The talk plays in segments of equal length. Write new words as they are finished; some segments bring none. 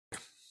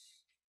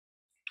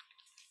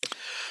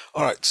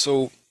All right,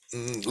 so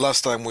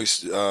last time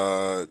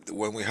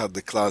when we had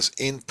the class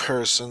in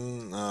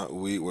person,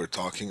 we were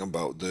talking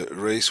about the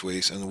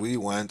raceways, and we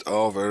went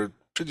over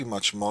pretty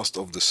much most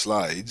of the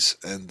slides,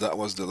 and that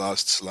was the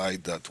last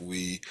slide that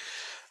we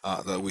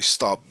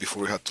stopped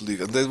before we had to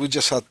leave. And then we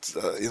just had,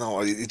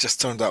 it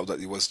just turned out that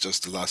it was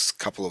just the last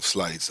couple of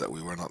slides that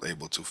we were not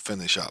able to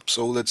finish up.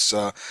 So let's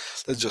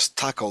just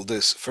tackle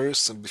this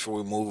first, and before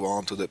we move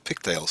on to the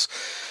pigtails.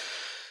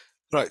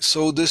 Right,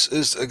 so this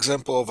is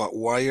example of a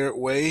wire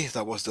way.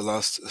 That was the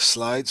last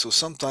slide. So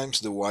sometimes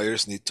the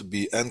wires need to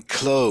be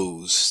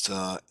enclosed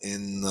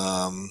in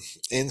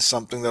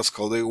something that's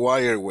called a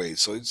wire way.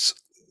 So it's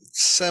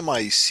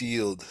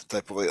semi-sealed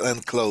type of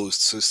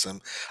enclosed system,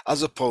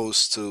 as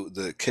opposed to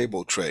the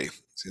cable tray.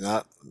 See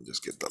that?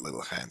 Just get that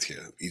little hand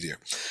here, easier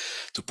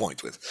to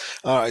point with.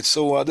 All right,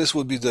 so this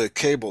would be the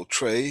cable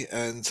tray,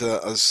 and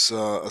as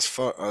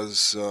far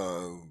as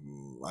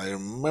I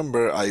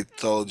remember, I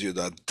told you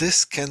that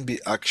this can be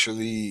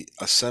actually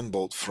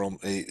assembled from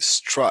a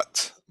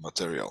strut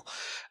material,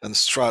 and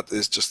strut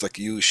is just like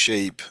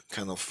U-shape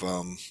kind of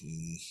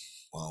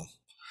well,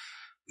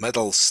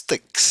 metal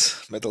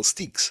sticks that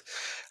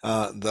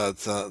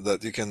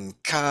you can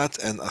cut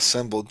and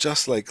assemble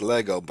just like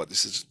Lego, but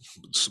this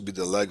would be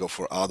the Lego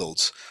for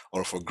adults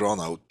or for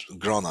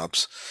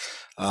grown-ups.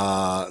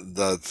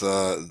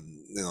 That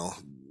you know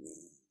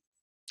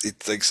it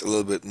takes a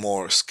little bit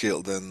more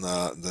skill than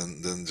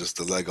just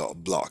the Lego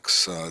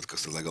blocks,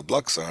 because the Lego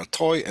blocks are a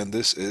toy and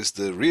this is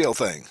the real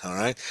thing. All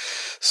right,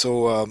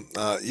 so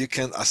you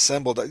can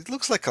assemble that.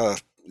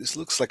 This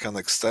looks like an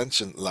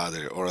extension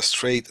ladder or a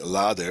straight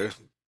ladder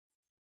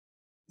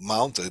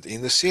mounted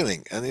in the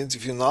ceiling. And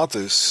if you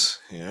notice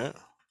here,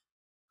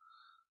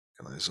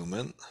 can I zoom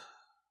in?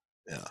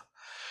 Yeah,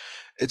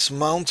 it's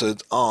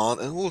mounted on,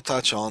 and we'll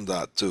touch on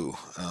that too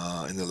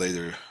in the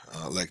later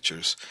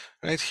lectures.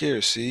 Right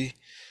here, see,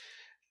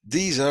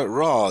 these are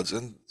rods,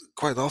 and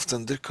quite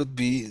often there could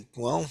be,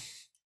 well,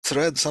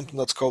 something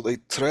that's called a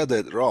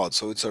threaded rod.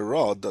 So it's a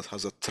rod that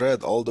has a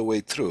thread all the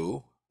way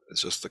through.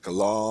 It's just like a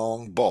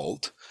long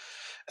bolt.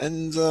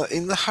 And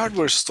in the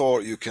hardware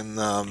store, you can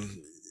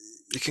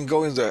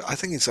go in there. I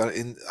think it's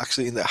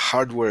actually in the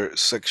hardware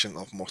section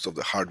of most of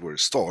the hardware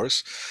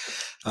stores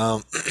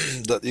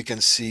that you can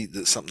see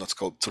something that's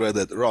called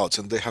threaded rods,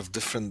 and they have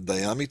different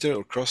diameter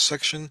or cross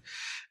section,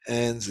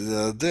 and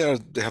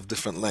they have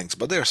different lengths,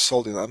 but they are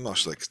sold in, I'm not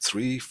sure, like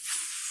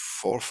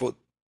 3-4 foot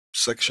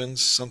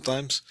sections,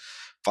 sometimes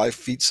 5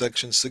 feet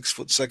sections, 6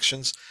 foot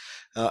sections,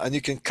 and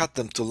you can cut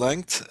them to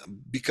length,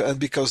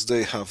 because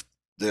they are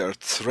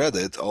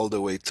threaded all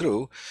the way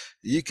through.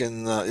 You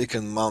can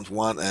mount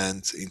one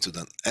end into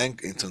an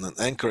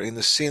anchor in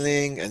the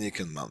ceiling, and you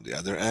can mount the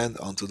other end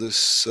onto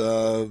this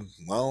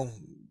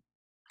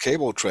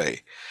cable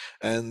tray,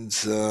 and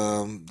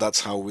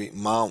that's how we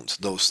mount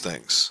those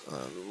things.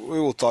 We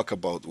will talk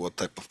about what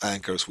type of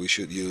anchors we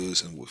should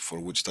use and for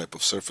which type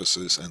of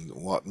surfaces and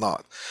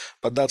whatnot,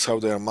 but that's how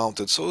they are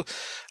mounted. So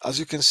as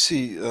you can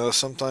see,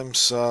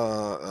 sometimes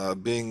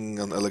being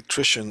an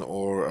electrician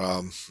or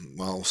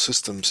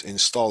systems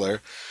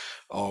installer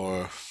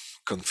or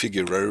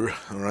configurer,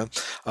 all right,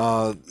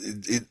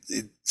 it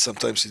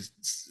sometimes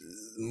it's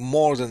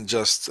more than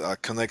just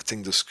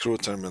connecting the screw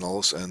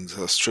terminals and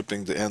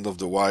stripping the end of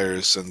the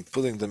wires and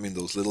putting them in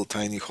those little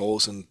tiny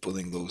holes and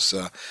putting those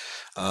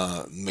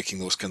making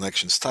those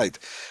connections tight.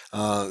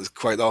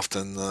 Quite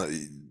often,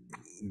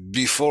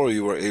 before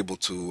you were able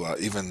to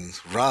even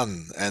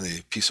run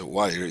any piece of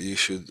wire,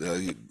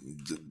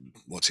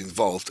 what's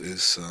involved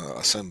is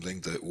assembling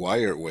the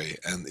wire way,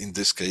 and in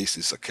this case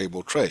it's a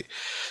cable tray.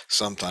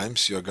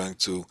 Sometimes you're going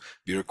to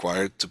be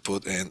required to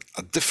put in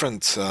a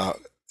different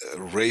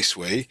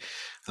raceway,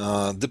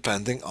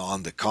 depending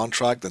on the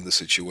contract and the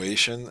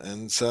situation,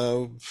 and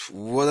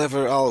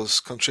whatever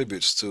else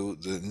contributes to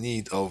the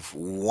need of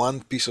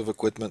one piece of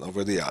equipment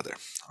over the other.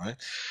 All right.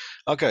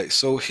 Okay,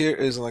 so here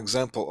is an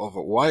example of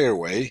a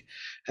wireway,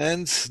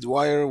 and the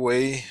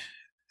wireway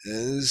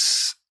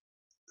is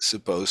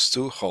supposed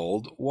to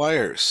hold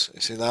wires.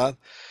 You see that?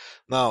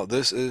 Now,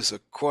 this is a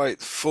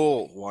quite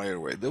full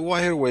wireway. The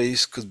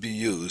wireways could be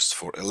used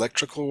for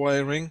electrical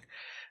wiring.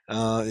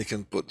 You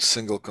can put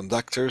single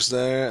conductors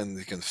there, and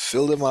you can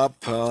fill them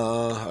up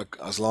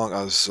as long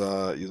as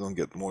you don't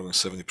get more than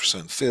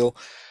 70% fill.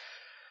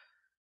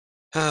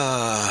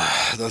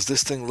 Does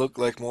this thing look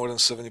like more than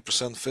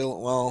 70% fill?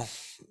 Well,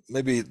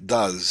 maybe it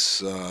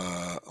does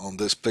on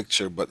this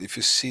picture, but if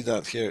you see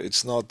that here,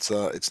 it's not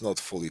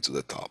fully to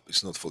the top.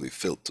 It's not fully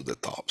filled to the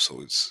top,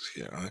 so it's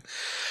here, right?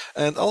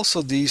 And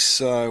also these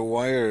those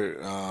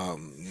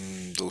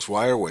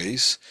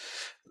wireways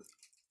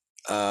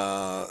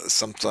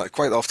sometimes,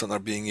 quite often, are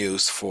being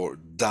used for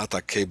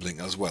data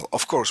cabling as well.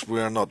 Of course, we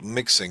are not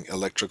mixing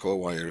electrical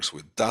wires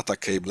with data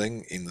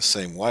cabling in the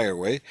same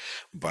wireway,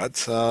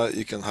 but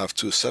you can have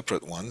two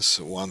separate ones,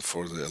 one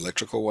for the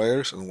electrical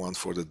wires and one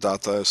for the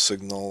data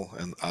signal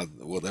and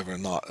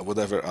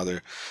whatever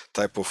other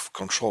type of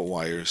control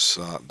wires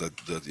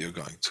that you're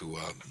going to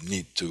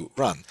need to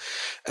run.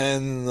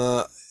 And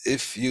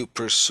if you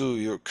pursue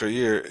your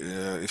career,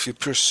 if you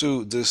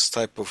pursue this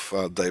type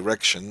of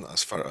direction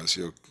as far as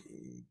your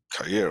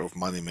career of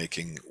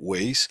money-making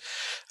ways,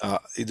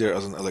 either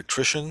as an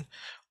electrician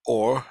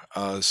or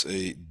as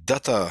a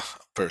data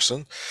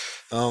person,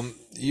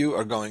 you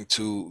are going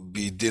to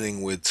be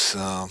dealing with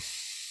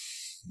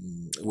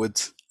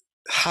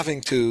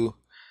having to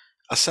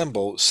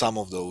assemble some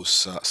of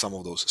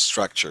those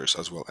structures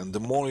as well. And the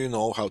more you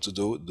know how to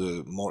do it,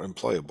 the more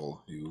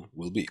employable you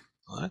will be.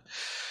 All right.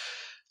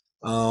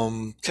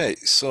 Okay,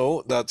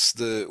 so that's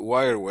the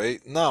wire way.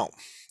 Now,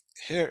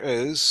 here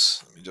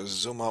is, let me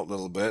just zoom out a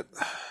little bit.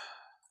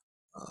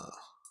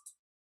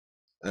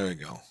 There we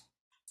go.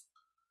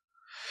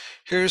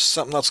 Here's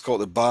something that's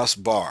called a bus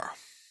bar.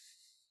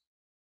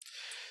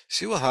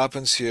 See what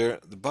happens here?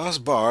 The bus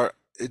bar,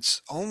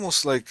 it's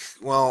almost like,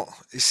 well,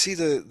 you see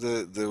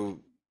the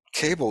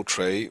cable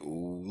tray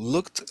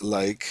looked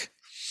like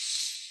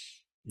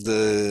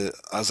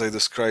as I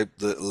described,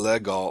 the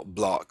Lego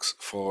blocks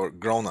for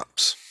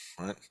grown-ups,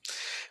 right?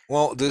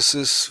 Well, this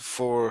is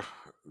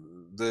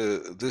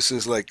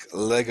like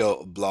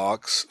Lego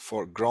blocks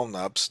for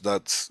grown-ups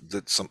that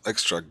did some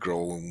extra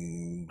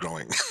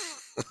growing.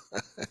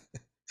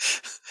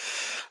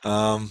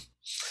 um,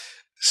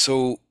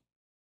 so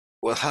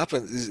what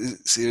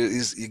happens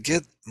is you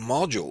get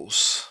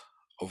modules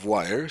of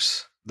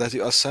wires that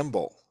you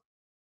assemble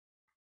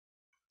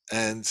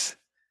and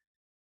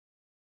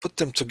put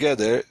them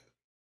together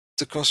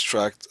to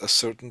construct a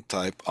certain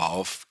type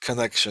of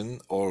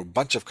connection or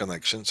bunch of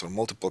connections or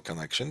multiple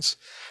connections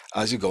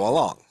as you go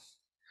along.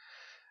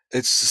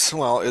 It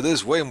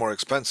is way more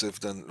expensive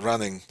than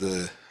running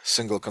the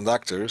single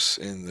conductors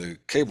in the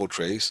cable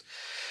trays.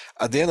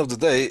 At the end of the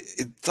day,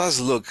 it does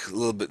look a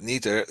little bit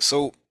neater.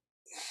 So,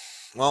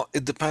 well,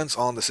 it depends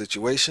on the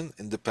situation,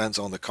 it depends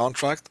on the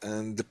contract,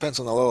 and depends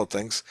on a lot of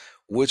things,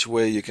 which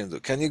way you can do.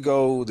 Can you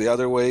go the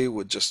other way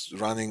with just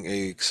running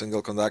a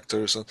single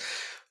conductor? So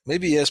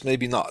maybe yes,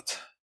 maybe not.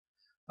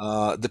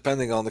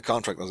 Depending on the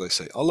contract, as I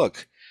say. Oh,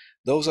 look,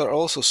 those are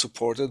also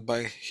supported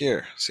by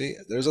here. See,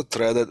 there's a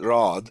threaded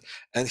rod,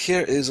 and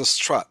here is a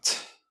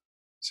strut.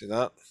 See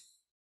that?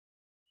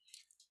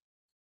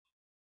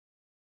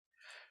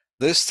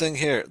 This thing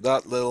here,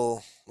 that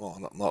little,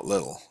 well, not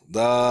little,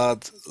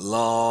 that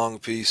long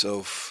piece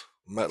of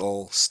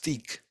metal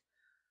stick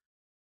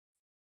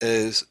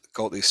is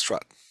called a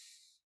strut.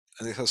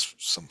 And it has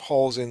some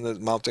holes in the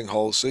mounting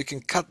holes, so you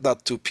can cut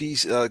that to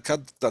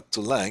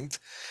length,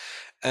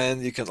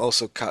 and you can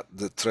also cut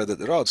the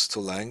threaded rods to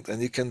length,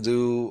 and you can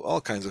do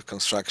all kinds of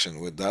construction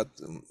with that,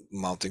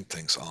 mounting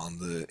things on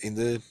in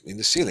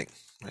the ceiling,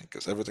 right?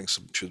 Because everything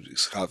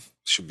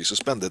should be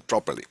suspended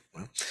properly.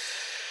 Right?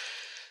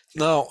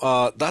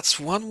 Now, that's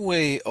one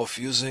way of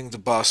using the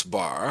bus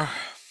bar.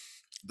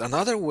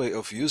 Another way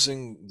of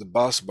using the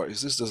bus bar,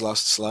 is this the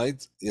last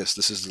slide? Yes,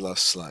 this is the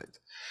last slide.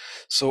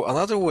 So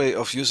another way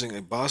of using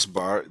a bus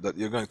bar that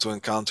you're going to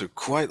encounter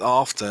quite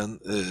often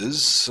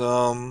is,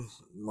 well,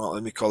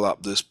 let me call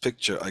up this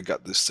picture. I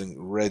got this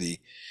thing ready.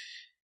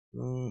 I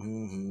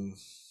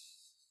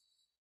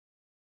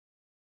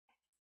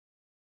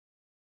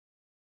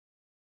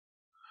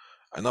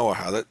know I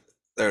had it.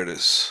 There it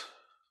is.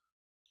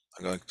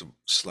 I'm going to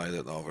slide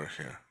it over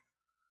here.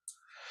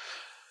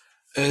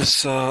 Is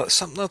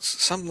something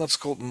that's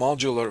called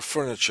modular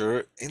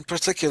furniture, in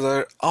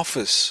particular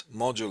office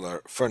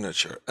modular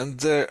furniture, and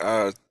there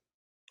are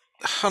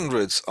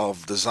hundreds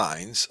of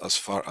designs as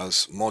far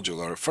as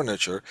modular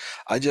furniture.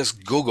 I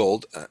just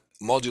googled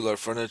modular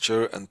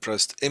furniture and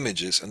pressed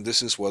images, and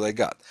this is what I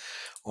got.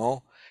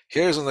 Well,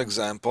 here's an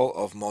example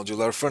of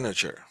modular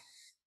furniture.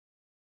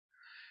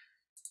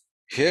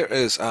 Here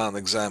is an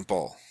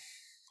example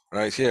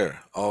right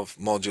here of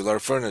modular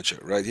furniture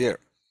right here.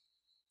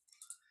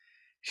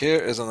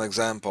 Here is an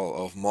example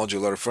of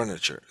modular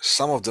furniture.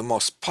 Some of the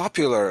most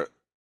popular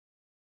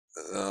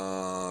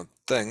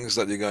things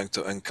that you're going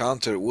to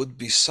encounter would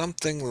be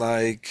something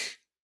like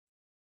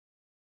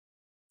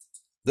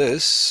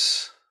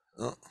this.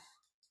 All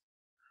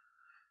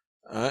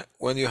right,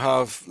 when you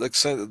have, let's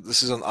say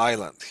this is an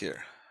island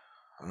here.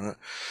 All right,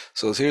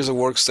 so here's a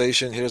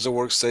workstation, here's a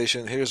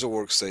workstation, here's a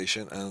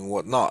workstation, and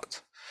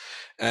whatnot.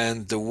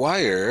 And the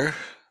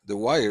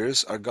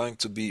wires are going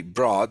to be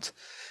brought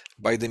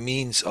by the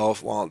means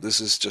of, well,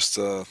 this is just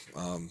a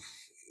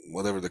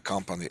whatever the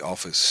company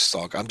office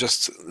stock. I'm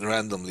just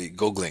randomly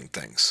Googling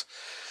things.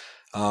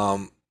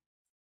 The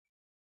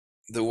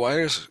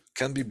wires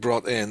can be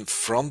brought in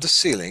from the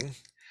ceiling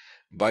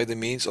by the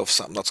means of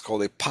something that's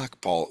called a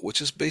pack pole,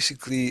 which is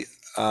basically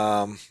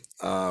a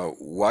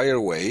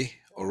wireway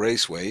or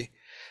raceway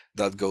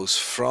that goes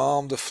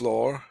from the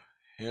floor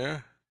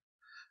here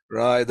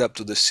right up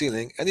to the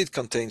ceiling, and it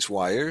contains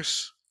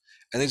wires,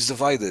 and it's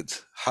divided.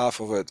 Half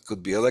of it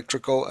could be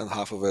electrical and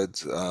half of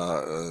it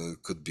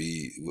could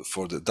be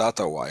for the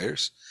data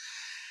wires.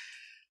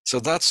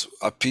 So that's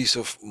a piece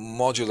of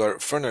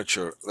modular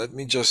furniture. Let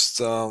me just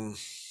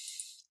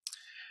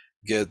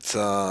get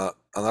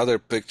another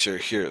picture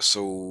here.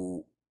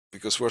 So,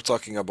 because we're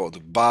talking about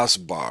the bus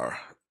bar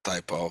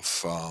type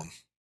of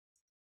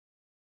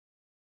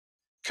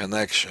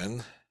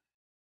connection.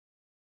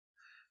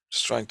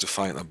 Just trying to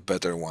find a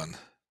better one.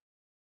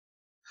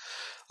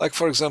 Like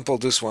for example,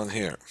 this one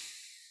here.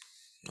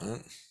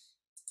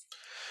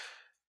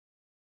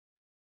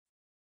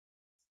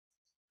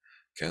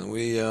 Can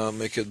we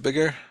make it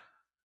bigger?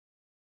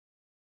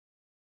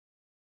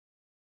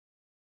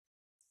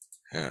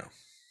 Here.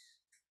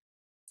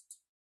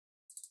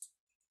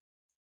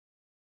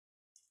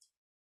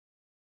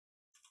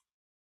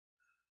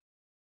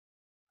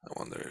 I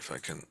wonder if I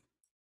can.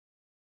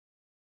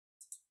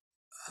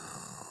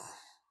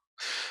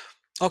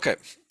 Okay,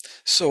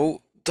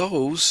 so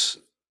those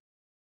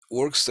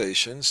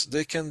workstations,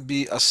 they can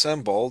be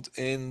assembled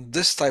in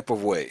this type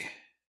of way.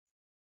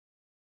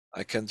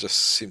 I can just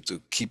seem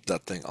to keep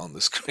that thing on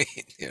the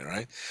screen here,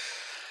 right?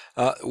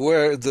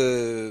 Where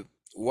the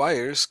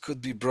wires could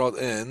be brought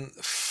in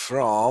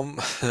from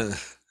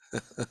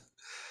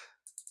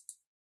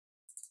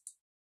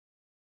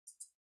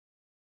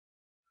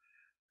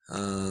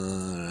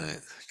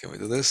Alright, can we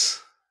do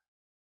this?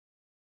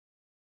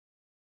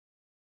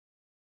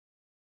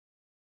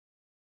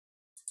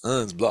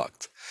 It's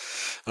blocked.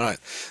 Alright,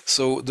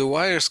 so the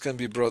wires can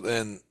be brought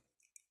in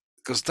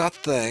because that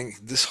thing,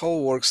 this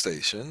whole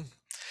workstation,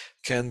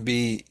 can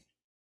be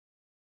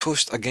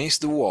pushed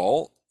against the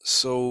wall,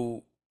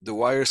 so the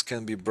wires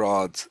can be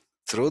brought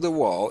through the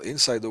wall,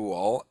 inside the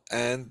wall,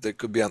 and there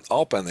could be an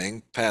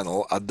opening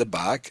panel at the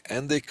back,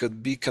 and they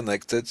could be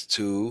connected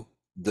to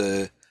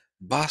the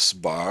bus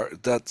bar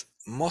that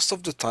most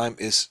of the time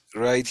is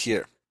right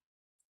here.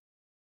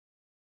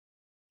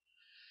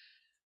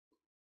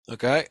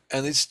 Okay,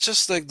 and it's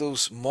just like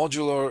those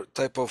modular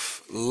type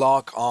of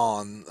lock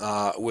on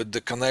with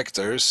the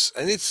connectors,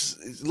 and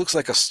it looks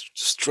like a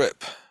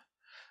strip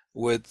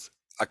with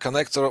a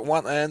connector at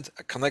one end,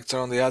 a connector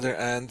on the other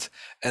end,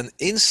 and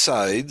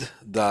inside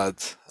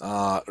that,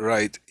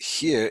 right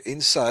here,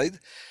 inside,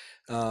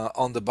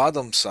 on the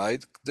bottom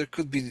side, there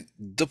could be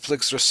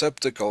duplex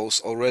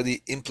receptacles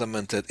already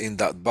implemented in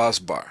that bus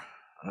bar.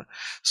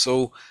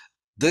 So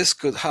this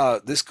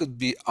could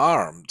be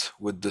armed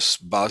with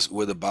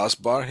a bus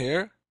bar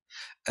here,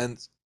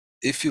 and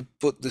if you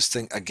put this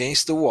thing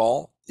against the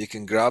wall, you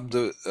can grab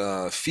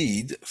the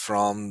feed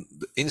from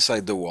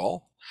inside the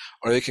wall,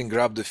 or you can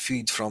grab the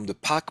feed from the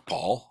pack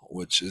pole,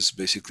 which is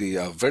basically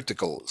a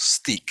vertical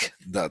stick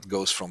that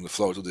goes from the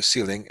floor to the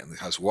ceiling and it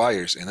has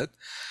wires in it.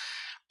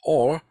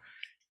 Or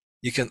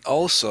you can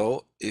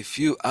also, if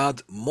you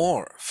add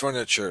more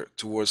furniture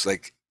towards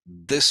like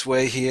this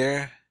way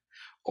here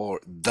or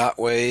that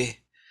way,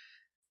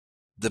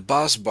 the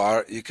bus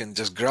bar, you can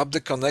just grab the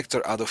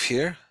connector out of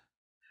here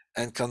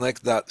and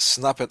connect that,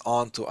 snap it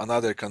on to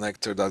another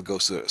connector that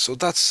goes there. So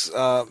that's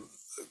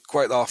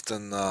quite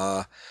often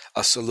a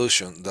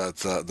solution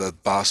that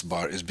bus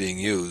bar is being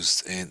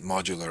used in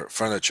modular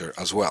furniture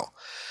as well.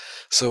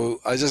 So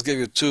I just gave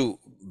you two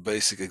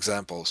basic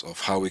examples of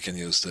how we can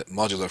use the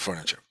modular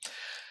furniture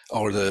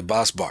or the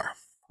bus bar.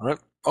 All right.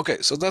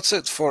 Okay, so that's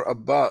it for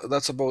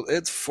that's about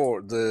it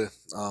for the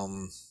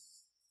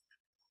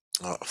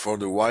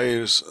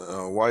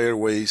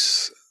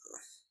wireways,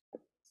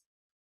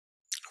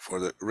 for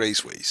the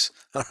raceways,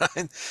 all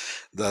right,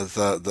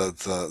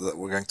 that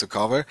we're going to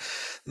cover.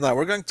 Now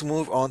we're going to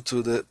move on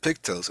to the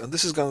pigtails, and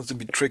this is going to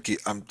be tricky.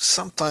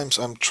 Sometimes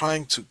I'm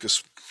trying to,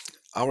 because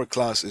our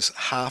class is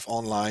half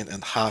online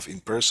and half in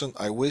person.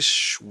 I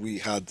wish we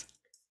had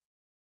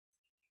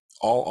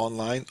all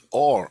online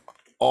or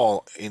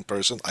all in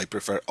person. I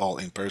prefer all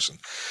in person.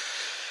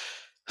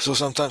 So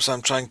sometimes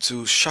I'm trying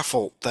to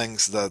shuffle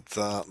things that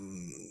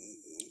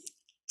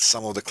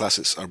some of the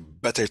classes are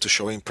better to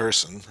show in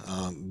person,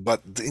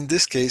 but in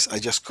this case I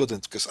just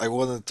couldn't, because I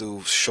wanted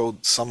to show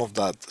some of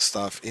that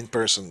stuff in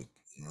person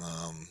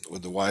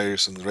with the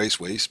wires and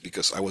raceways,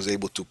 because I was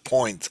able to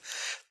point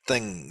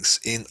things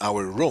in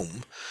our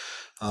room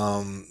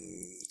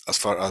as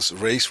far as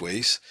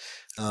raceways.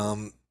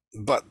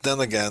 But then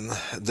again,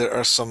 there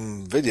are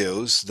some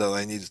videos that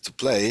I needed to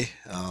play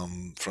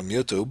from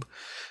YouTube,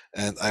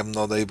 and I'm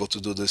not able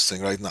to do this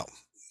thing right now.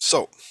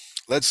 So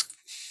let's,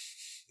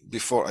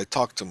 before I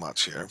talk too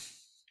much here,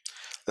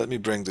 let me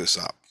bring this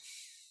up.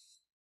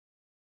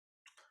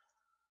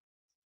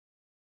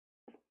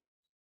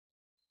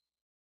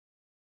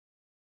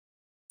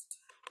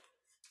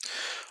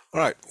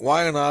 All right,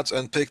 wire knots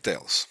and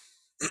pigtails.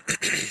 All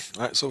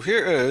right, so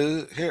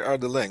here are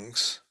the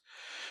links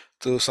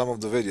to some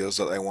of the videos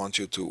that I want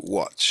you to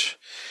watch.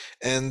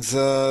 And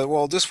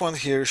well, this one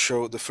here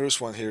the first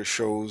one here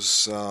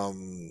shows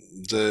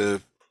the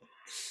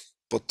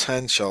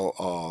potential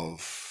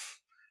of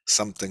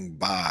something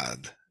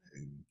bad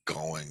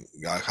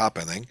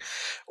happening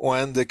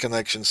when the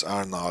connections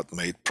are not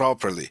made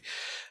properly.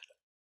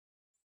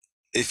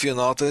 If you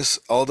notice,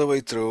 all the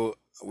way through,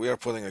 we are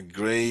putting a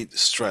great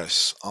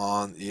stress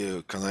on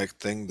you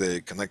connecting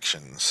the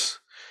connections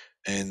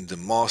in the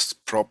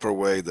most proper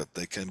way that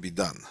they can be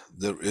done.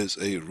 There is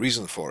a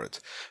reason for it.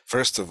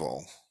 First of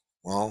all,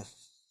 well,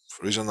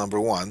 reason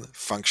number one,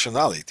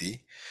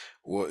 functionality.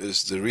 What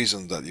is the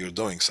reason that you're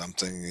doing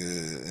something?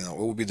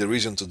 What would be the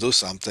reason to do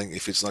something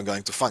if it's not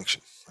going to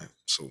function? Right?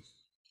 So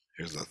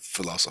Here's the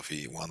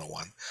philosophy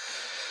 101.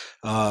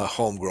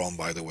 Homegrown,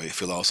 by the way,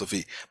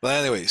 philosophy. But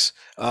anyways,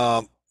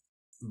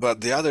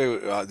 but the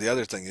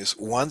other thing is,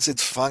 once it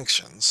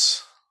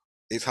functions,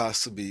 it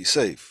has to be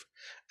safe.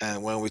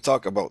 And when we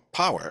talk about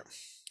power,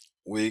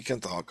 we can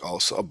talk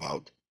also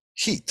about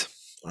heat,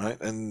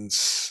 right? And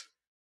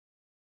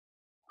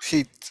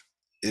heat,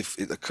 if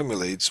it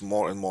accumulates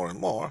more and more and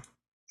more,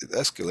 it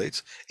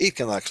escalates, it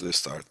can actually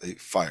start a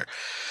fire.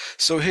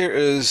 So here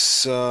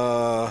is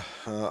a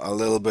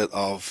little bit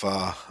of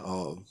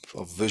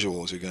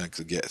visuals you're going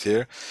to get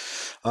here.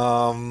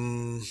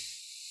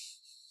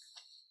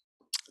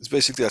 It's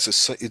basically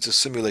it's a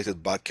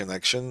simulated back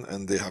connection,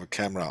 and they have a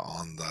camera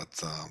on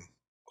that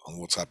on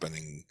what's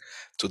happening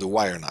to the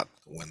wire nut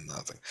when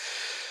nothing.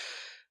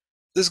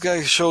 This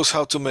guy shows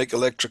how to make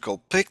electrical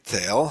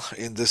pigtail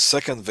in this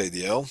second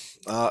video.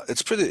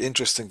 It's pretty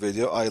interesting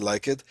video. I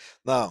like it.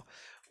 Now,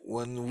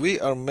 when we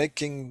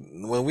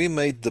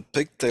made the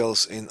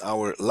pigtails in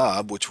our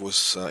lab, which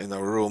was in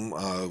our room,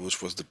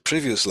 which was the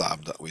previous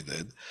lab that we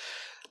did,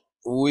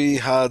 we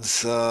had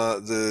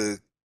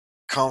the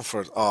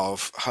comfort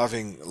of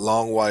having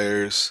long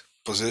wires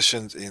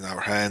positioned in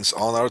our hands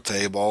on our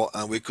table,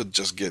 and we could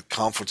just get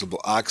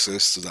comfortable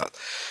access to that.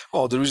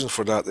 Well, the reason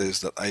for that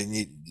is that I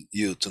need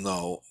you to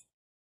know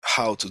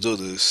how to do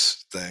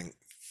this thing.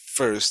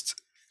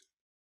 First,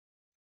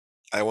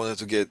 I wanted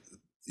to get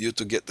you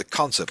to get the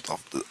concept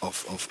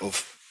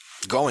of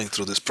going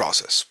through this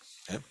process.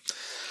 Okay?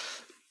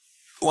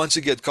 Once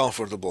you get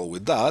comfortable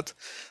with that,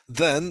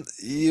 then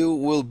you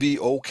will be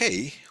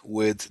okay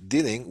with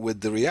dealing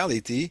with the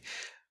reality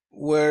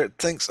where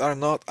things are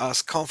not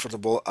as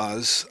comfortable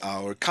as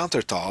our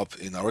countertop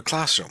in our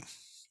classroom.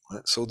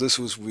 Right? So this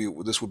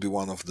would be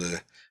one of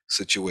the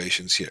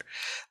situations here.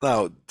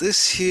 Now,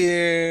 this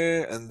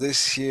here and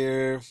this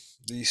here,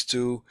 these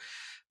two,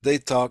 they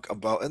talk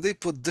about, and they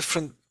put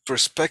different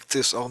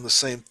perspectives on the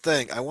same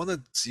thing. I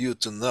wanted you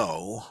to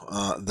know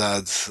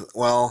that,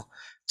 well,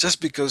 just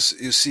because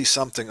you see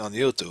something on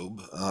YouTube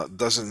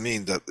doesn't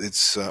mean that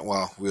it's,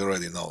 well, we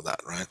already know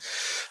that, right?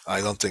 I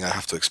don't think I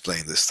have to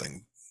explain this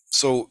thing.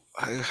 So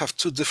I have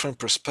two different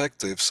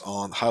perspectives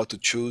on how to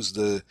choose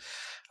the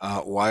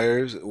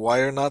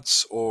wire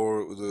nuts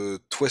or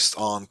the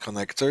twist-on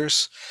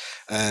connectors,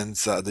 and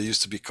they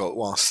used to be called,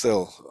 well,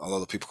 still a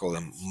lot of people call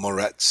them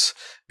Morettes,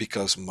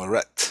 because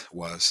Moret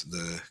was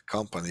the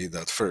company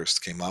that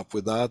first came up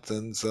with that.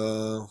 And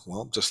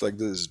well, just like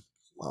this,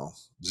 well,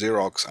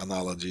 Xerox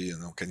analogy, you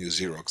know, can you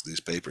Xerox these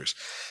papers?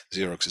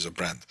 Xerox is a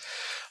brand.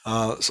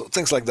 So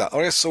things like that. All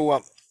right,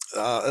 so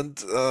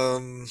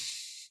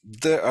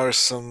there are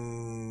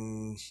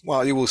some,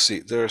 well, you will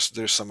see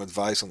there's some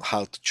advice on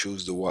how to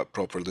choose the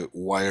proper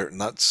wire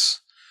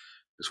nuts.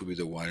 This will be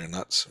the wire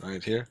nuts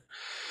right here.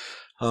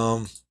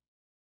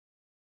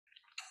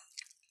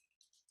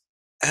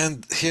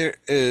 And here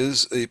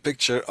is a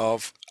picture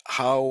of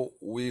how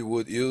we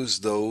would use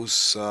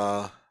those,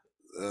 well,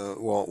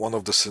 one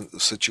of the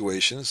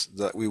situations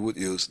that we would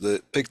use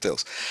the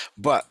pigtails.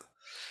 But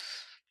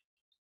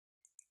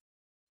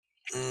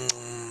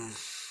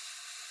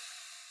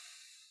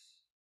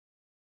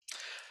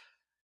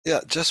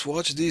yeah, just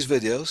watch these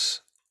videos,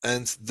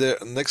 and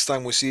next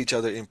time we see each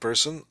other in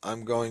person,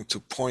 I'm going to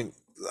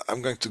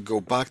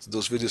go back to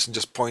those videos and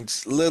just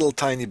point little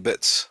tiny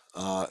bits,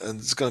 and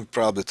it's going to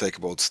probably take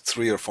about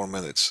 3 or 4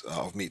 minutes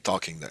of me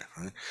talking there,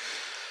 right?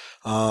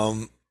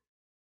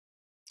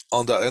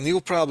 On that, and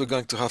you're probably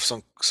going to have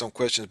some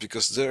questions,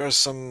 because there are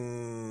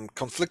some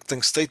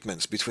conflicting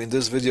statements between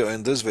this video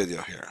and this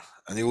video here,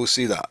 and you will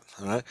see that.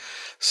 All right,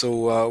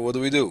 so what do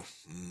we do?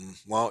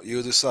 Well,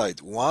 you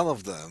decide. One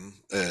of them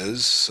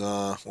is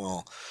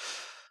well,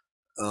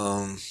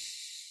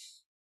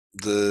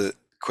 the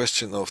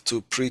question of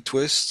to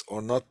pre-twist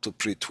or not to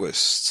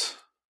pre-twist.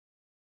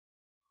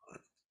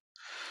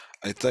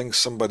 I think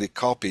somebody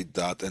copied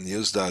that and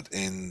used that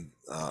in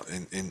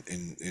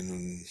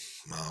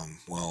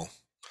well,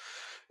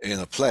 in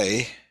a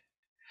play,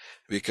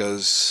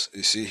 because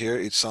you see here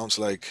it sounds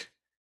like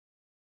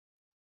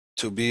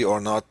to be or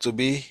not to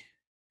be.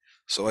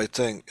 So I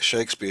think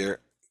Shakespeare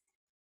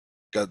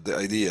got the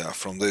idea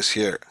from this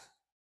here,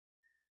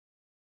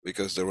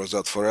 because there was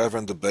that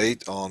forever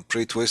debate on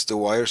pre-twist the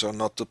wires or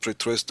not to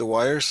pre-twist the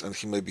wires, and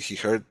maybe he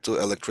heard two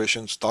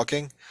electricians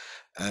talking,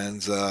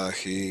 and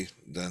he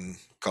then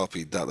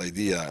copied that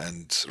idea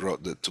and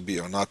wrote the to be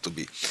or not to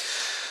be.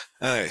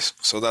 Anyways,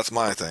 so that's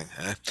my thing.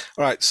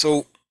 All right,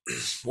 so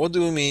what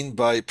do we mean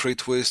by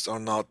pre-twist or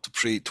not to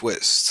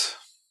pre-twist?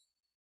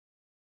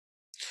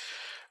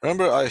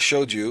 Remember I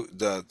showed you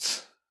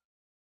that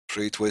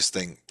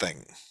pre-twisting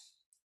thing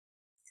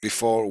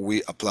before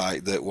we apply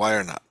the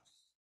wire nut.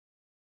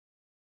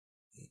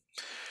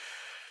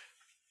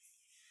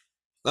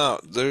 Now,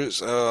 there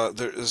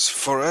is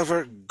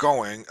forever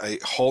going a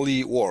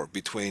holy war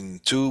between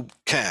two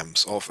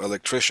camps of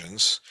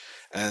electricians,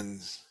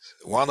 and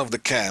one of the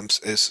camps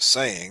is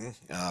saying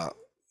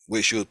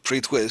we should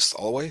pre-twist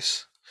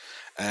always,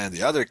 and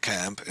the other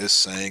camp is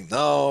saying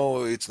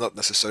no, it's not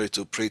necessary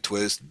to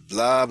pre-twist,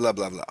 blah blah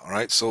blah blah. All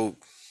right, so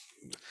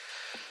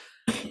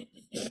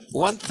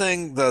One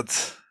thing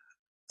that,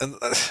 and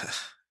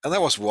and I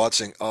was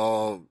watching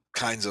all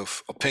kinds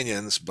of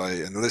opinions by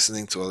and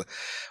listening to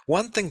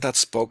one thing that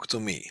spoke to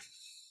me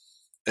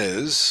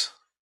is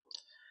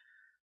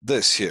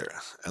this here,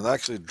 and I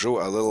actually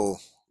drew a little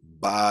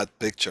bad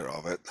picture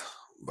of it,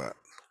 but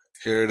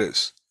here it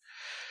is.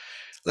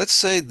 Let's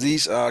say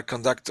these are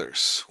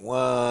conductors.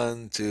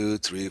 1, 2,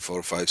 3,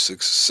 4, 5,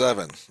 6,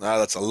 7. Now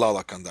that's a lot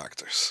of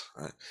conductors,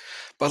 right?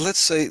 But let's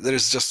say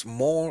there's just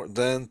more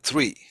than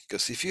 3,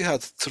 because if you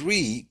had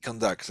 3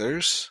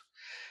 conductors,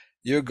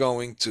 you're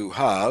going to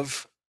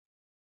have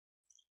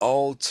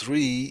all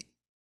 3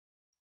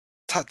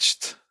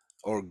 touched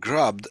or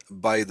grabbed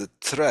by the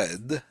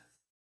thread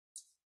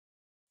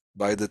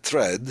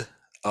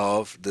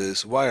of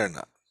this wire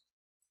nut.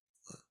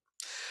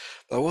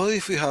 But what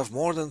if we have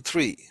more than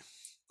 3?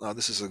 Now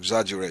this is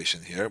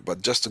exaggeration here,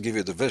 but just to give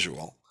you the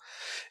visual,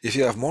 if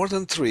you have more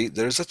than 3,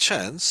 there's a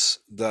chance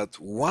that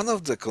one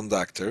of the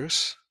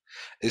conductors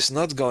is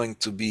not going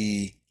to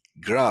be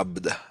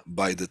grabbed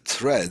by the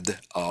thread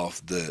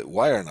of the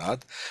wire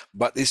nut,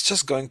 but it's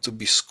just going to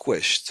be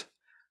squished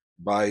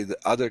by the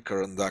other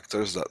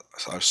conductors that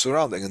are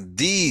surrounding. And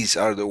these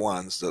are the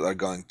ones that are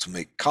going to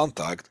make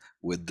contact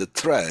with the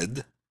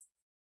thread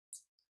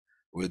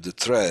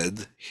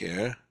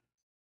here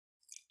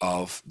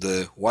of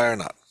the wire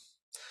nut.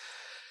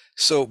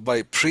 So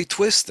by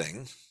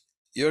pre-twisting,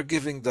 you're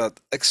giving that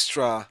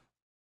extra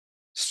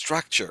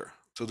structure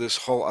to this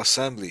whole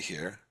assembly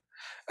here,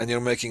 and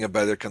you're making a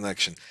better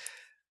connection.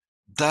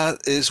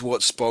 That is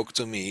what spoke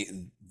to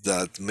me,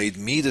 that made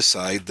me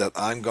decide that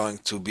I'm going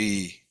to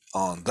be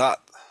on that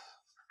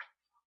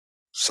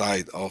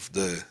side of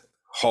the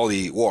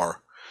holy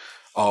war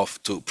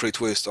of to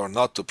pre-twist or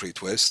not to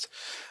pre-twist,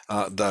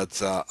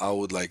 that I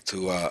would like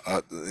to,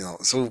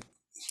 so,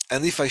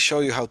 and if I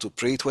show you how to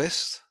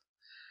pre-twist,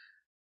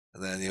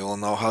 then you'll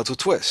know how to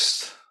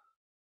twist.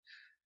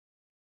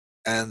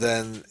 And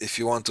then if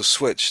you want to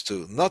switch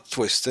to not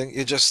twisting,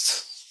 you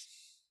just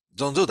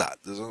don't do that,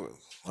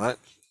 right?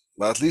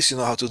 But at least you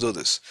know how to do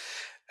this.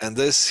 And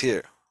this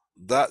here,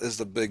 that is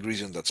the big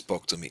reason that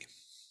spoke to me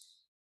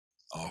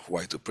of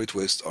why to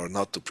pre-twist or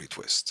not to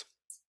pre-twist.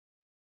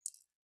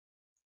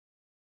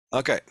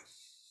 Okay.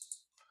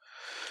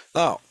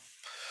 Now,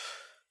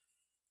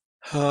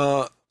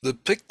 the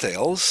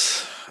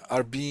pigtails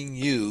are being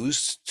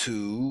used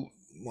to,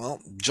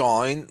 well,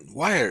 join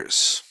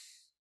wires.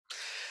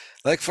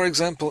 Like, for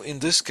example, in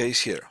this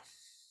case here.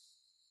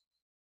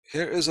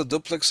 Here is a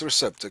duplex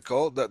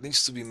receptacle that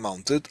needs to be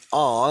mounted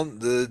on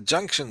the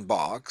junction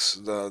box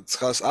that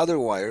has other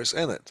wires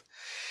in it.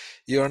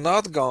 You're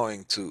not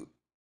going to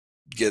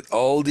get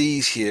all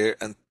these here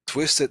and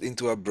twist it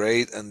into a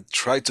braid and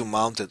try to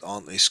mount it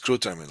on a screw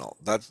terminal.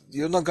 That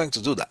you're not going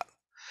to do that.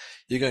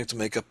 You're going to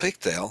make a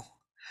pigtail,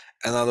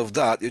 and out of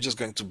that you're just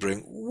going to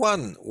bring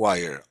one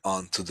wire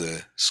onto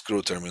the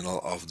screw terminal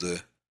of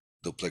the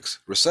duplex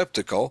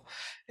receptacle.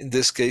 In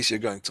this case, you're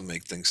going to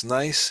make things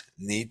nice,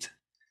 neat,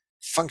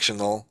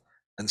 functional,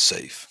 and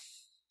safe.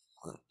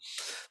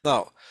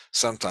 Now,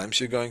 sometimes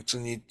you're going to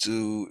need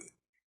to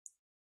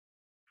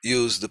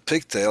use the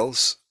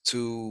pigtails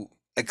to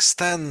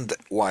extend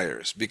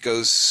wires,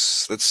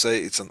 because let's say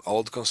it's an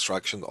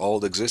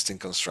old existing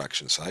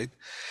construction site,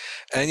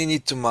 and you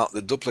need to mount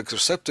the duplex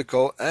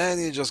receptacle,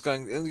 and you're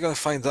going to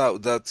find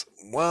out that,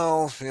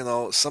 well,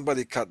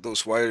 somebody cut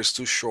those wires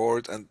too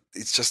short, and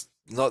it's just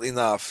not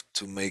enough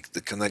to make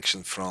the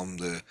connection from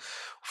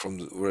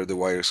where the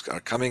wires are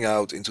coming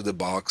out into the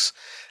box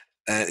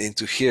and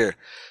into here.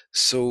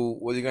 So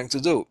what you're going to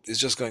do is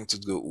just going to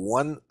do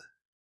 1,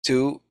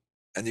 2,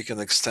 and you can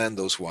extend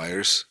those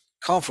wires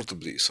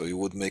comfortably. So you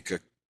would make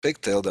a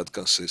pigtail that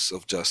consists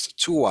of just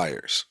 2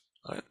 wires,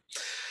 right?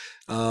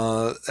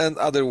 And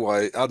other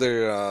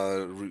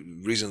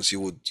reasons you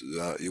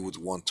would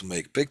want to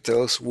make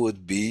pigtails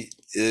would be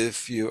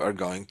if you are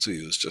going to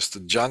use just a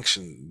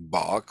junction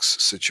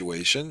box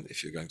situation.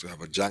 If you're going to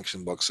have a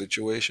junction box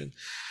situation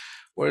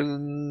where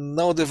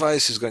no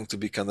device is going to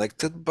be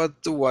connected,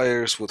 but the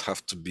wires would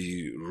have to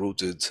be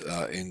routed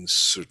in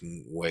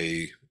certain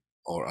way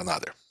or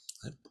another.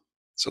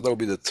 So that would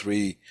be the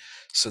 3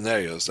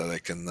 scenarios that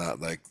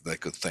I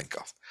could think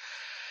of.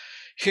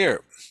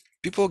 Here,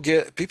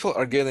 people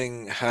are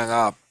getting hung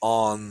up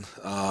on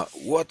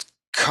what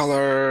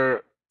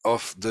color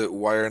of the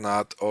wire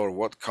nut or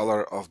what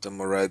color of the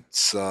moret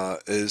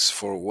is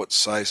for what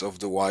size of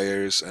the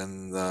wires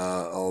and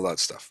all that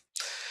stuff.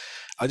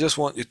 I just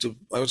wanted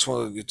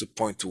you to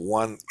point to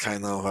one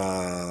kind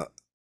of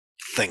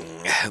thing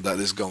that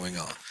is going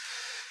on.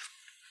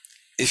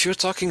 If you're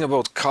talking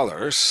about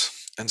colors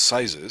and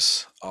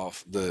sizes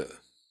of the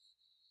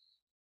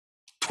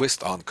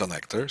twist-on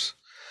connectors,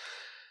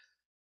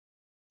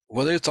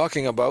 what are you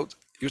talking about?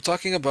 You're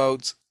talking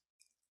about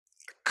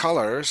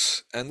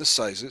colors and the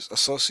sizes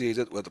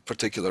associated with a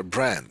particular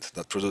brand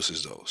that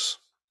produces those.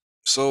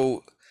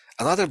 So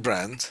another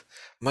brand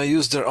might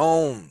use their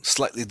own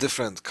slightly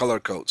different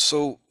color code.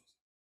 So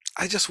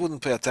I just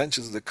wouldn't pay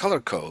attention to the color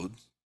code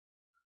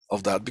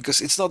of that, because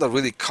it's not a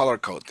really color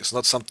code. It's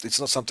not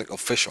something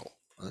official.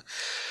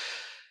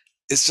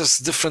 It's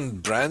just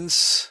different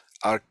brands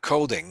are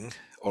coding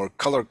or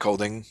color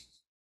coding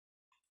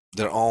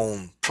their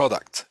own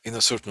product in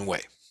a certain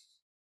way.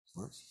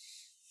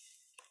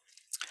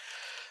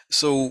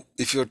 So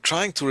if you're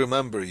trying to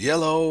remember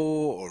yellow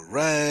or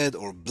red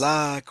or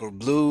black or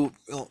blue,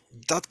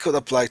 that could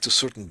apply to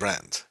certain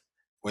brand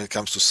when it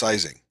comes to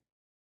sizing.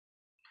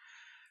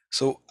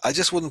 So I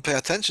just wouldn't pay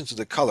attention to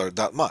the color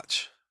that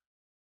much.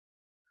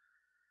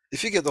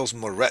 If you get those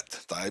more red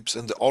types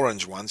and the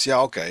orange ones, yeah,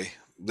 okay,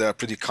 they're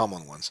pretty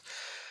common ones.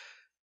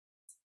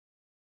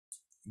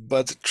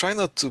 But try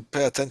not to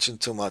pay attention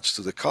too much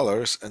to the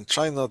colors, and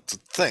try not to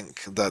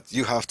think that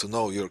you have to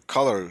know your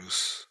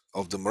colors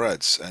of the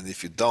reds. And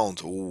if you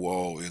don't, oh,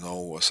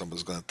 whoa,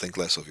 somebody's going to think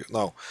less of you.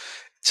 No,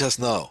 just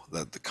know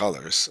that the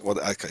colors,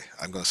 okay,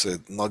 I'm going to say,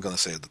 not going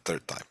to say it the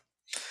third time.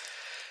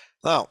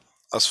 Now,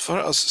 as far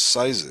as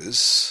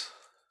sizes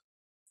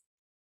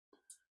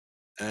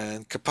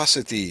and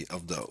capacity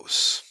of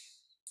those.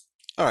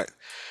 All right,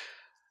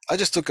 I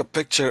just took a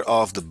picture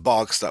of the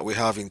box that we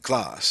have in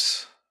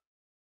class.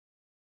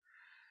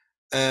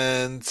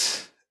 And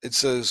it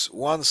says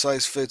one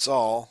size fits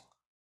all.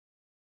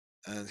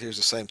 And here's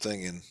the same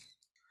thing in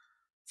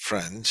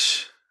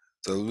French.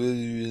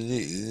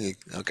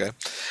 Okay.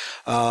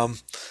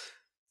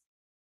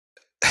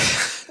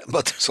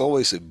 But there's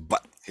always a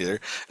but here,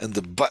 and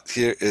the but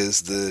here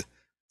is the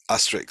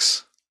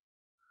asterisk.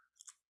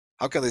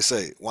 How can they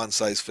say one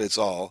size fits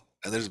all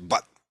and there's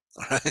but,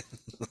 all right?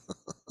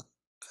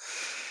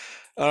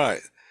 All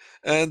right,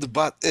 and the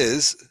but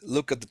is,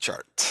 look at the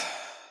chart.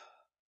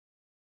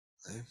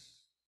 Okay.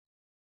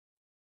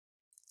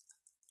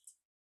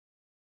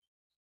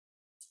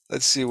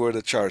 Let's see where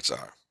the charts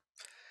are.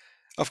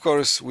 Of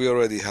course, we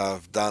already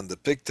have done the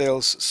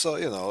pigtails, so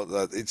you know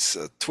that it's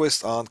a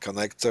twist-on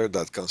connector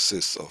that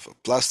consists of a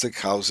plastic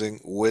housing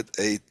with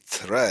a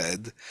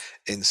thread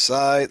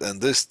inside,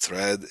 and this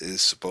thread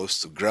is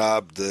supposed to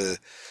grab the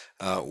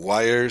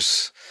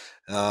wires,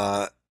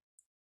 and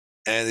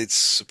it's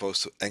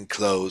supposed to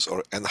enclose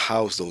or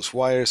unhouse those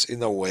wires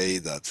in a way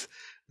that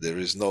there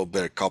is no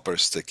bare copper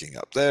sticking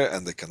up there,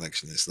 and the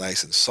connection is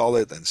nice and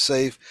solid and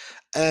safe,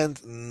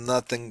 and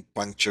nothing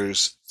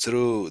punctures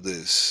through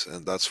this.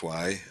 And that's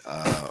why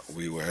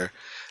we were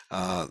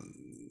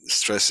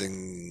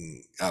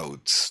stressing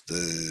out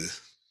the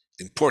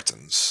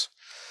importance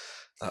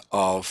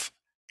of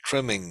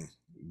trimming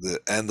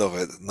the end of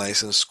it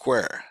nice and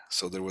square,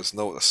 so there was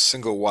no a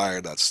single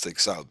wire that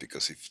sticks out,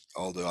 because if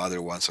all the other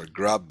ones are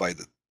grabbed by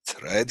the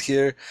thread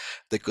here,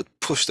 they could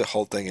push the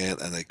whole thing in,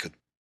 and they could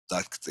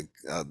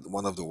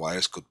one of the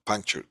wires could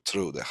puncture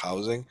through the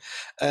housing,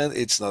 and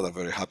it's not a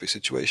very happy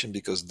situation,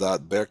 because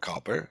that bare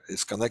copper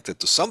is connected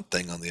to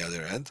something on the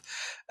other end,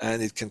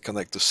 and it can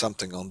connect to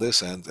something on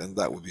this end, and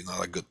that would be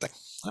not a good thing.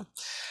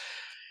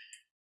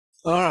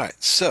 All right,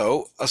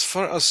 so as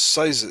far as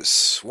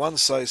sizes, one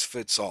size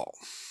fits all.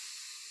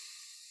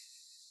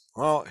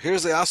 Well,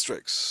 here's the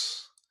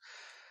asterisk.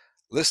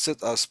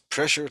 Listed as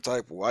pressure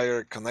type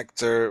wire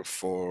connector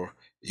for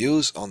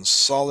use on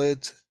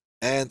solid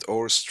and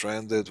or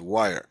stranded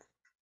wire.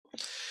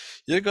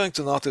 You're going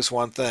to notice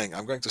one thing.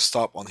 I'm going to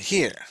stop on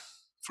here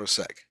for a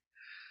sec.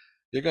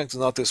 You're going to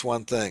notice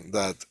one thing,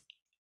 that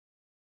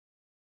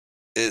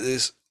it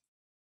is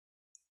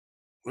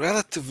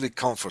relatively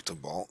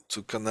comfortable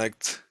to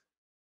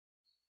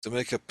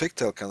make a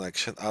pigtail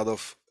connection out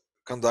of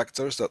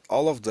conductors that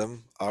all of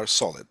them are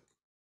solid.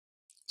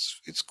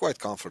 It's quite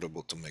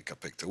comfortable to make a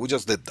pigtail. We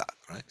just did that,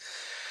 right?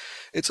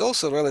 It's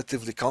also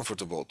relatively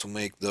comfortable to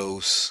make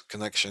those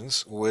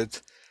connections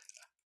with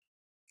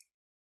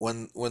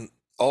when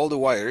all the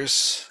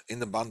wires in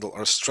the bundle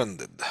are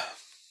stranded.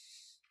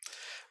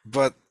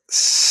 But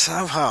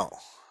somehow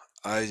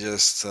I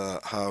just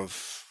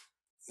have,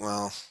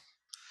 well,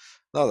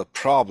 not a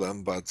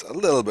problem, but a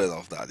little bit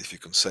of that, if you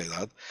can say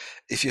that,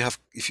 if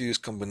you use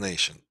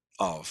combination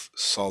of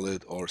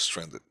solid or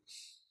stranded.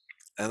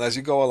 And as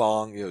you go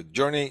along your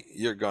journey,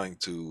 you're going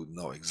to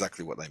know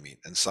exactly what I mean,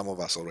 and some of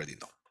us already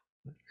know.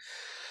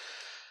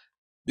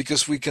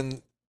 Because we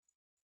can,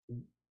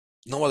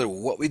 no matter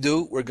what we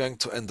do, we're going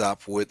to end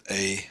up with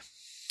a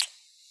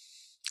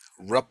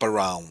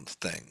wraparound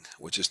thing,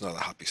 which is not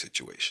a happy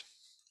situation.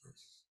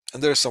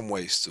 And there are some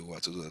ways to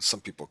do that.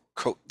 Some people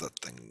coat that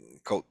thing,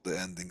 coat the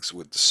endings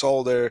with the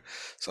solder.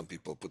 Some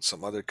people put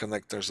some other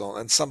connectors on,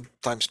 and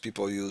sometimes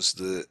people use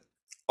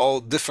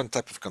all different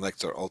type of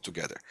connector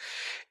altogether.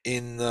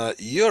 In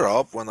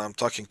Europe, when I'm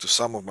talking to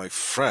some of my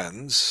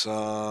friends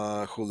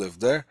who live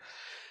there,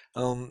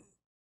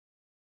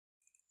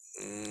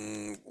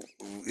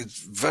 it's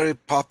very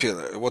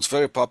popular. What's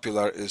very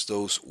popular is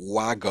those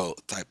WAGO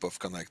type of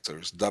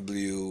connectors,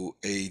 WAGO,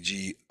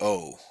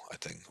 I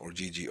think, or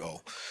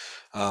GGO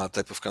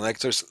type of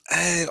connectors.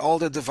 And all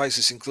the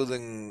devices,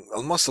 including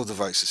most of the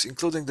devices,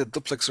 including the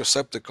duplex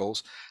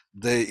receptacles,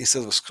 they,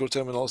 instead of screw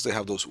terminals, they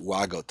have those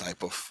WAGO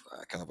type of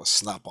kind of a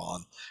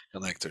snap-on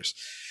connectors.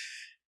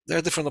 There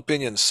are different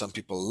opinions. Some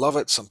people love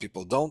it, some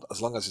people don't.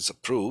 As long as it's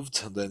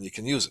approved, then you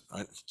can use it,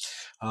 right?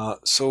 All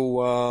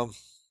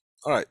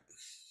right.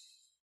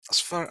 As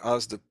far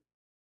as the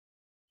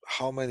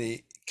how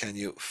many can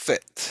you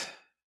fit?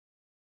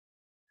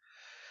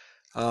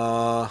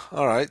 All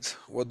right,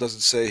 what does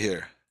it say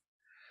here?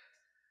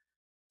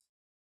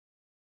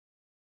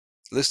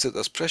 Listed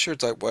as pressure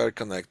type wire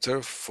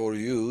connector for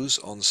use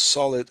on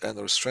solid and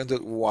or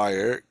stranded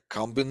wire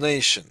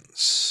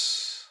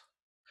combinations.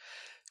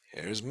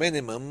 Here's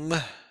minimum.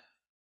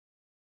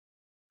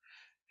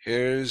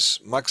 Here's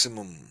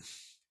maximum.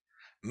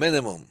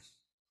 Minimum,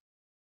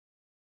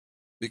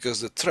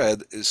 because the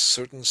thread is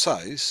certain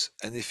size,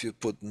 and if you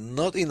put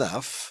not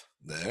enough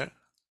there,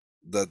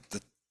 that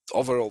the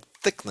overall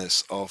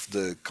thickness of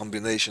the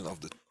combination of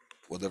the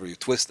whatever you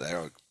twist there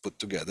or put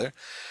together,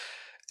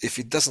 if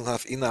it doesn't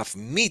have enough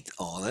meat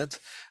on it,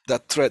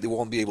 that thread, it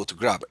won't be able to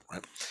grab it,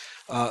 right?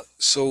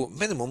 So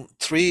minimum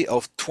 3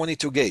 of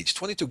 22 gauge.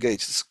 22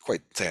 gauge is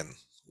quite thin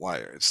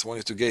wire. It's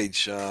 22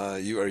 gauge.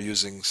 You are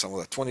using some of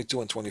that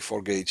 22 and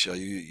 24 gauge.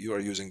 You are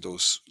using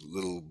those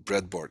little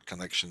breadboard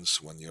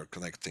connections when you're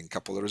connecting a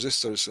couple of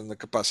resistors and the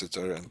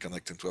capacitor and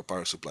connecting to a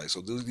power supply.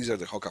 So these are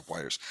the hookup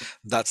wires.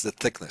 That's the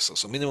thickness.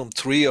 So minimum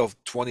 3 of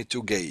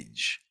 22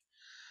 gauge.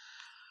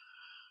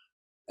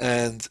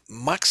 And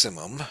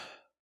maximum,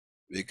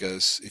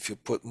 because if you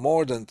put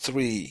more than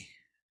 3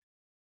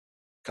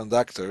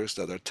 conductors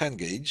that are 10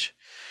 gauge,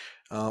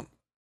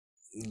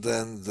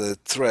 then the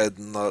thread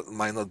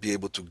might not be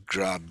able to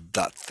grab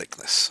that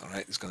thickness. All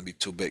right, it's going to be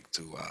too big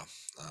to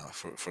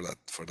for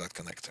that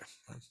connector.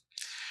 Right?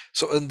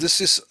 So, and this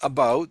is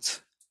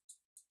about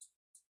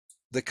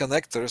the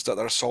connectors that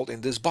are sold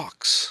in this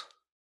box.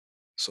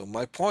 So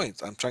my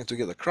point I'm trying to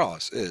get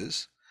across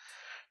is,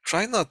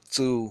 try not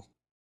to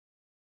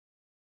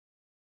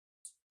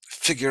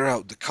figure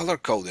out the color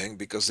coding,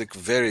 because they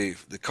vary,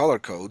 the color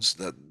codes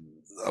that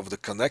of the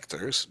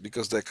connectors,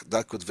 because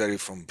that could vary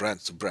from brand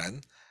to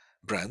brand.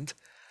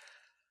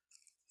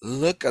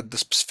 Look at the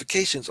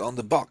specifications on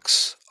the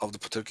box of the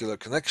particular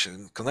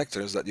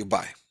connectors that you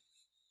buy.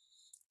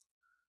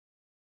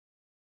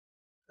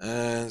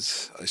 And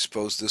I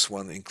suppose this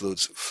one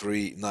includes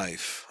free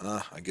knife.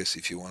 I guess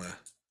if you want to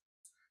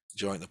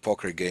join a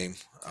poker game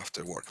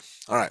after work.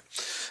 All right.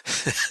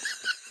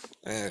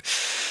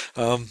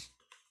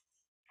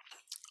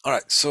 All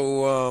right.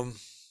 So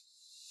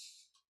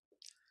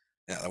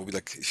yeah, that would be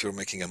like if you're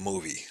making a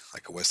movie,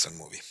 like a Western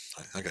movie.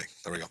 Okay,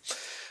 there we go.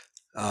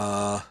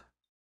 All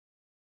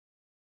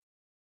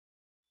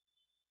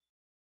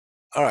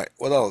right.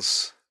 What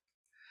else?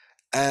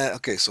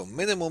 Okay, so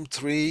minimum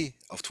 3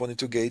 of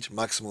 22 gauge,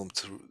 maximum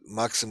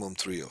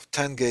 3 of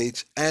 10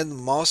 gauge, and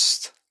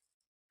most,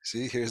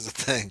 see, here's the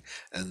thing,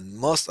 and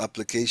most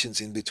applications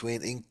in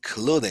between,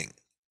 including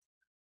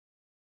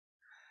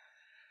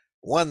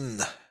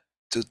 1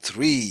 to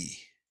 3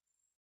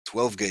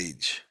 12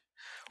 gauge.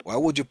 Why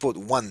would you put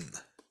 1?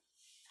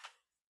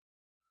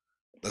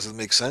 Does it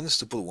make sense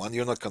to put 1?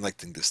 You're not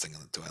connecting this thing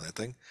to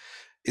anything.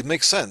 It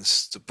makes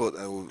sense to put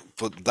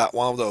that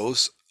one of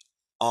those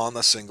on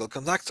a single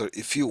conductor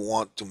if you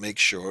want to make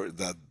sure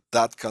that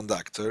that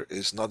conductor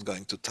is not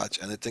going to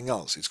touch anything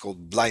else. It's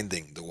called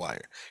blinding the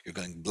wire. You're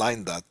going to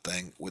blind that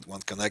thing with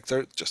one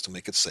connector just to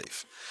make it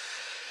safe.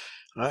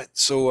 All right,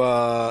 so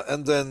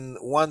and then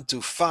 1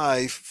 to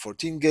 5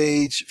 14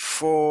 gauge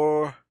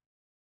for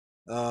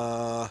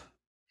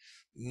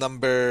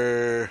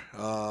number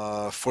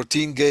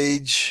 14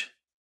 gauge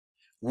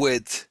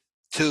with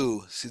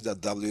 2, see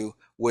that W,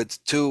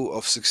 with 2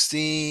 of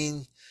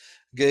 16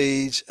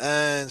 gauge,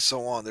 and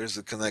so on. There's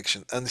the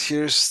connection, and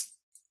here's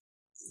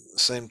the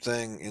same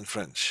thing in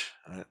French,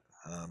 right?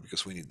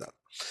 Because we need that.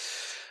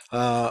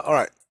 All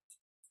right,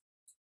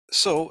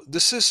 so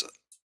this is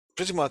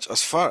pretty much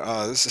as far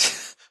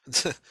as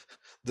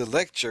the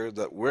lecture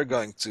that we're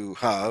going to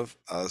have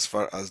as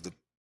far as the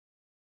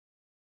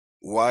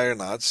wire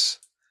nuts,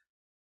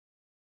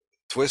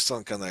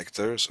 twist-on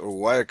connectors, or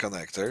wire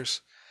connectors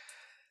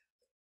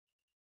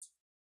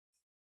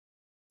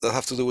that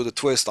have to do with the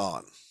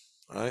twist-on,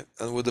 right,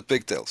 and with the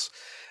pigtails.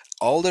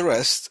 All the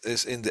rest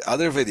is in the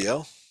other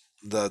video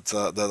that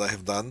I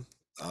have done.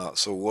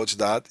 So watch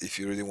that if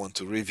you really want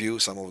to review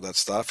some of that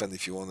stuff, and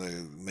if you want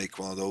to make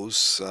one of those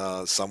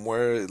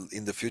somewhere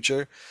in the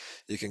future,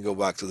 you can go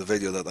back to the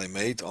video that I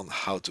made on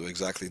how to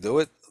exactly do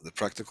it, the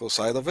practical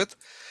side of it.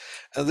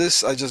 And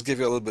this, I just give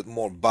you a little bit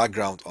more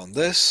background on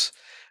this,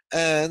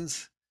 and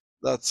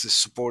that's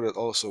supported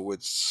also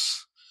with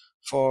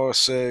 4,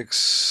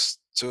 6,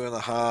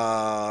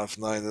 2.5,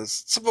 9.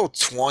 It's about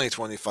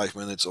 20-25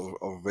 minutes of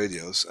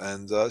videos,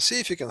 and see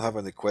if you can have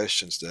any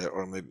questions there,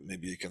 or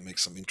maybe you can make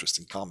some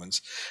interesting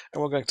comments,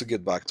 and we're going to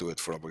get back to it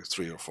for about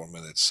 3 or 4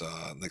 minutes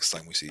next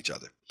time we see each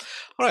other.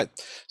 All right,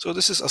 so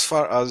this is as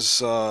far as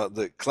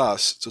the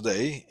class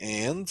today,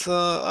 and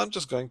I'm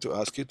just going to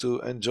ask you to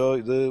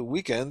enjoy the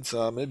weekend.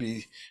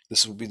 Maybe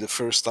this will be the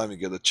first time you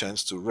get a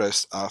chance to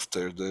rest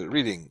after the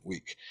reading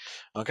week.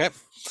 Okay,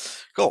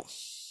 cool.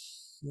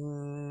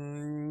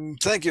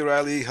 Thank you,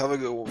 Riley. Have a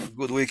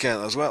good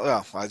weekend as well.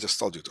 Yeah, I just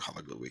told you to have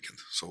a good weekend,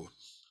 so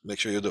make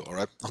sure you do. All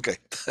right. Okay.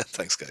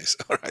 Thanks, guys.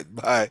 All right.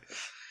 Bye.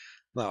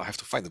 Now I have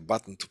to find the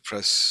button to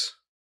press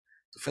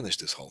to finish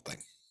this whole thing.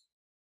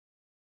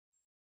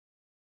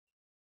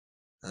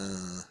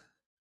 Uh,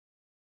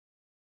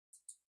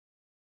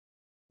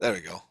 there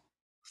we go.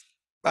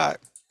 Bye.